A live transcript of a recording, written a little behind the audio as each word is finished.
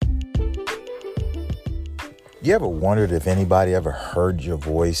You ever wondered if anybody ever heard your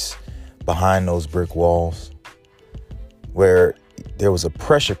voice behind those brick walls? Where there was a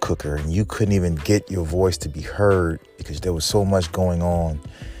pressure cooker and you couldn't even get your voice to be heard because there was so much going on.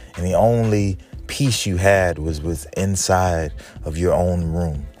 And the only peace you had was inside of your own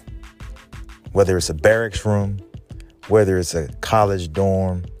room. Whether it's a barracks room, whether it's a college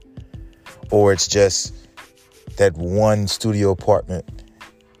dorm, or it's just that one studio apartment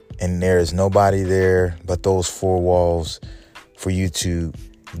and there is nobody there but those four walls for you to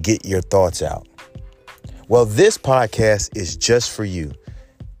get your thoughts out. Well, this podcast is just for you.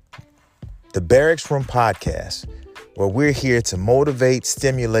 The Barracks Room Podcast, where we're here to motivate,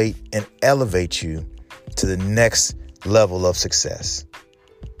 stimulate, and elevate you to the next level of success.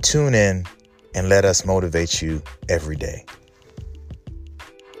 Tune in and let us motivate you every day.